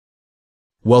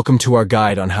Welcome to our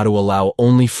guide on how to allow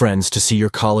only friends to see your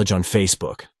college on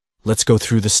Facebook. Let's go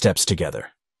through the steps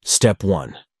together. Step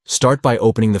 1. Start by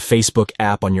opening the Facebook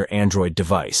app on your Android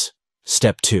device.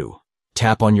 Step 2.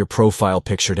 Tap on your profile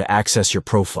picture to access your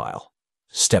profile.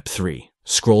 Step 3.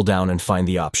 Scroll down and find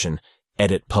the option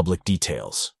Edit Public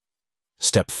Details.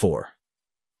 Step 4.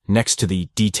 Next to the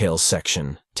Details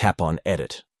section, tap on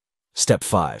Edit. Step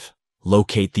 5.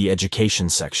 Locate the Education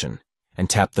section and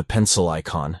tap the pencil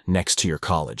icon next to your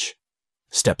college.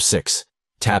 Step 6.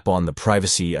 Tap on the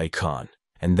Privacy icon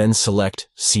and then select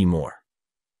See More.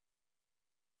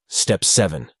 Step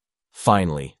 7.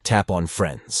 Finally, tap on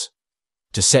Friends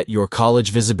to set your college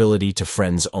visibility to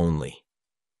friends only.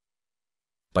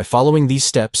 By following these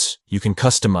steps, you can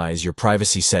customize your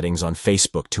privacy settings on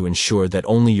Facebook to ensure that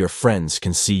only your friends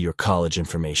can see your college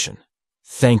information.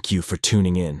 Thank you for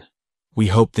tuning in. We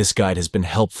hope this guide has been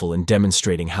helpful in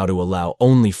demonstrating how to allow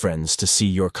only friends to see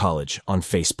your college on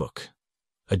Facebook.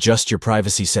 Adjust your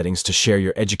privacy settings to share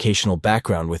your educational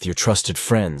background with your trusted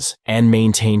friends and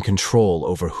maintain control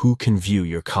over who can view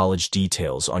your college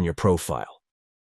details on your profile.